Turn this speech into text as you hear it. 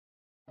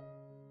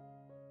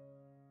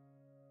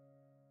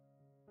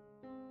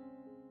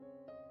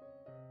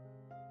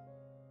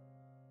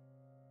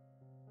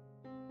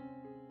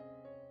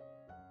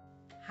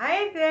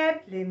Hey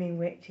there, Blooming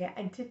Witch here,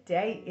 and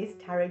today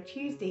is Tarot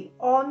Tuesday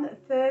on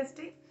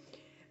Thursday.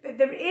 But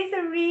there is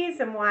a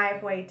reason why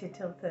I've waited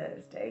till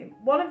Thursday.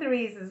 One of the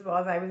reasons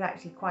was I was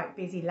actually quite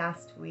busy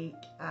last week.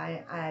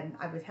 I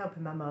was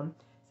helping my mum,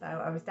 so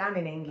I was down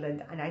in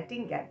England and I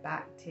didn't get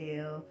back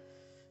till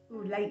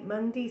late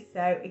Monday,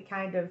 so it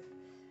kind of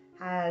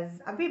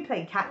I've been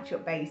playing catch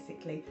up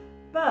basically.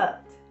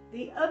 But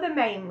the other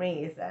main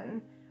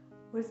reason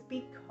was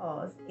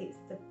because it's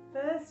the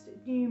first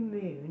new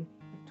moon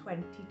of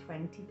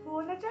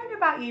 2024, and I don't know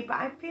about you, but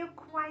I feel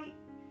quite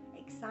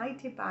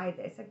excited by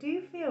this. I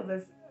do feel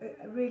there's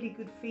a really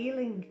good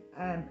feeling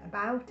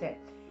about it.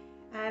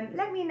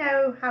 Let me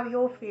know how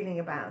you're feeling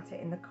about it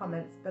in the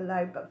comments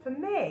below, but for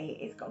me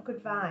it's got a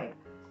good vibe.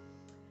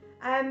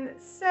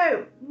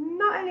 So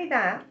not only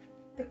that,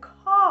 the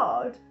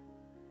card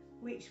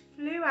which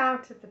flew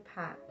out of the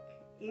pack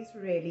is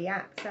really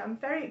apt, so I'm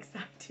very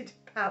excited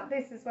about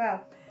this as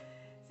well.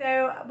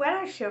 So when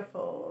I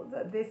shuffled,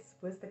 this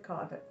was the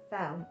card that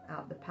fell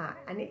out the pack,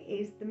 and it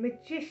is the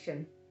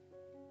Magician.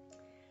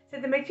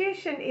 So the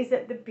Magician is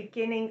at the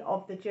beginning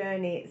of the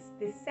journey. It's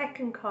the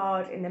second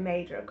card in the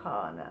Major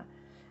Arcana,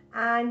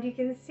 and you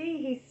can see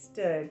he's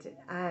stood.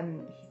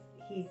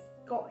 He's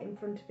got in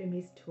front of him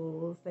his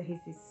tools. There's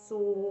his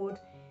sword,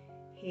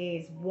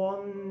 his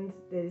wand.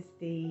 There's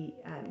the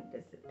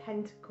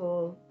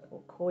pentacle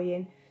or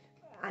coin,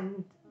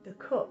 and the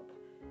cup.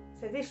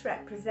 So this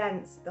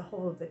represents the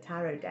whole of the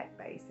tarot deck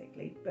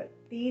basically, but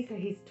these are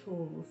his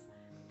tools.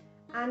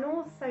 And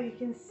also you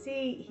can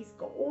see he's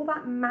got all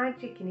that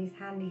magic in his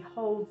hand. He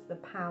holds the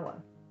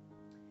power.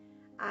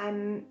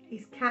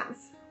 His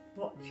cat's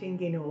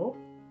watching in awe.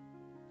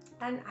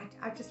 And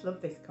I just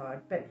love this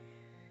card. But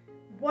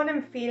what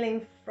I'm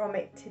feeling from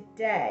it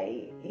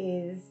today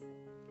is,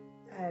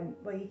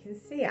 well, you can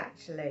see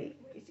actually,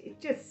 it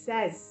just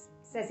says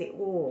it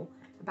all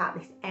about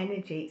this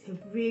energy. It's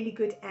a really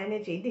good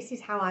energy. This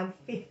is how I'm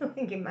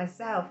feeling in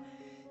myself.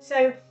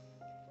 So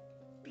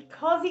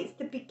because it's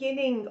the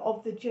beginning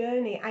of the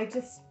journey, I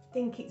just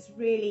think it's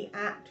really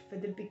apt for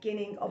the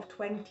beginning of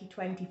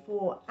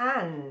 2024,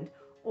 and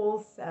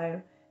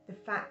also the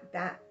fact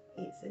that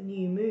it's a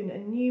new moon,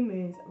 and new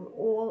moons are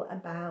all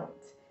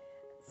about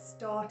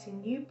starting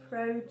new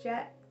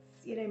projects,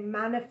 you know,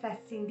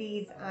 manifesting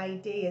these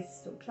ideas,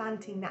 so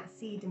planting that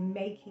seed and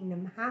making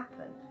them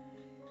happen.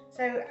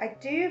 So I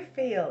do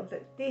feel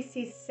that this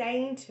is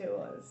saying to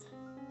us,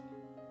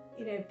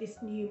 you know, this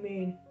new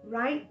moon,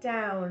 write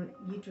down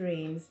your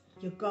dreams,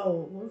 your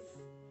goals,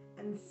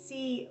 and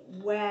see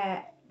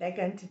where they're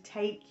going to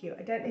take you.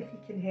 I don't know if you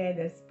can hear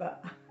this,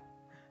 but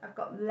I've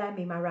got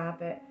Lemmy, my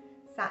rabbit,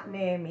 sat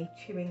near me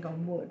chewing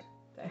on wood.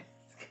 So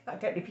I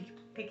don't know if you're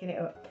picking it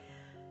up.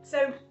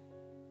 So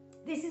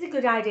this is a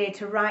good idea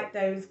to write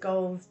those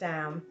goals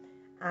down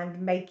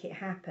and make it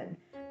happen.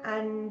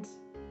 And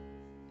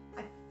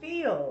I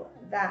feel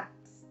that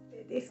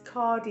this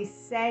card is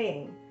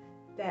saying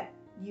that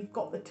you've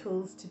got the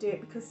tools to do it,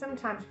 because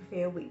sometimes we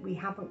feel we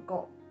haven't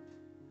got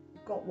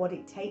what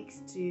it takes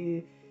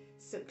to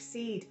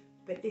succeed,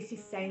 but this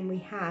is saying we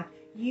have.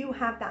 You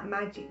have that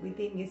magic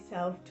within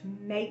yourself to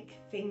make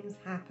things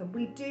happen.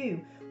 We do.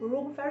 We're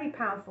all very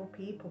powerful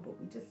people, but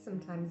we just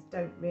sometimes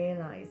don't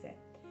realize it.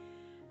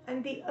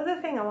 And the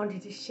other thing I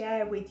wanted to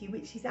share with you,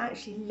 which is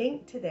actually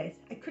linked to this,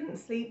 I couldn't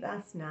sleep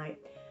last night,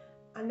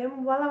 and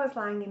then while I was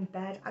lying in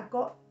bed, I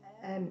got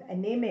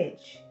an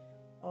image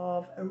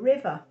of a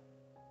river.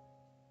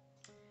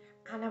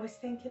 And I was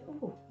thinking,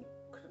 oh, you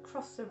could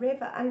cross the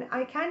river. And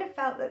I kind of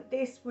felt that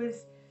this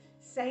was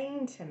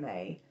saying to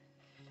me,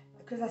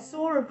 because I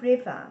saw a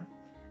river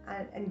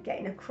and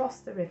getting across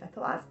the river, I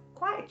thought that's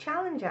quite a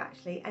challenge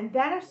actually. And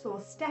then I saw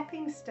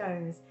stepping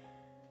stones,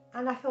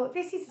 and I thought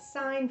this is a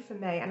sign for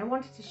me, and I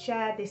wanted to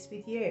share this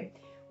with you.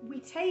 We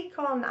take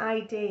on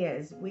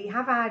ideas, we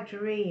have our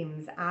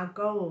dreams, our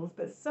goals,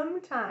 but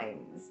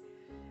sometimes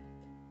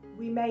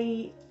we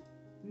may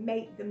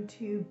make them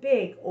too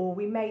big, or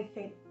we may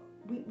think,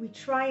 we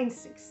try and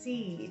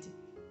succeed,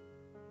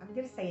 I'm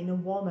going to say in a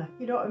wanna,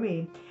 you know what I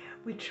mean?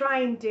 We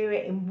try and do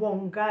it in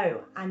one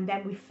go and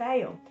then we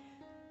fail.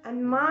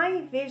 And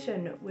my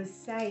vision was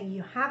saying,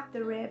 you have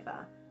the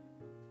river,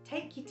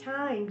 take your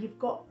time, you've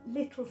got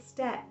little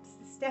steps,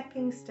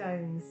 stepping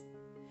stones.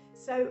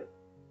 So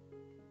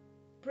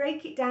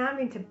break it down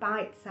into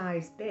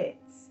bite-sized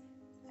bits,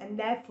 and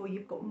therefore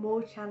you've got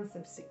more chance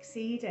of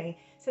succeeding.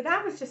 So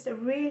that was just a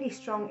really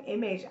strong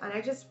image, and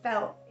I just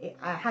felt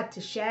I had to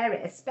share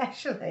it,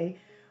 especially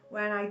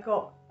when I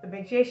got the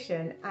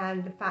Magician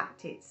and the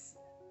fact it's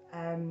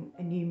a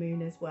new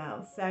moon as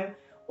well. So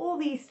all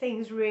these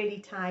things really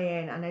tie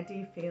in, and I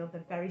do feel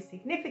they're very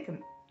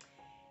significant.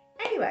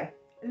 Anyway,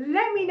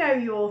 let me know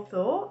your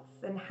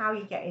thoughts and how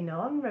you're getting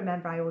on.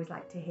 Remember, I always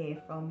like to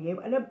hear from you,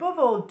 and above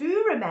all,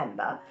 do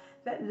remember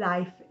that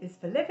life is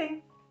for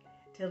living.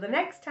 Till the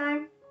next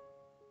time.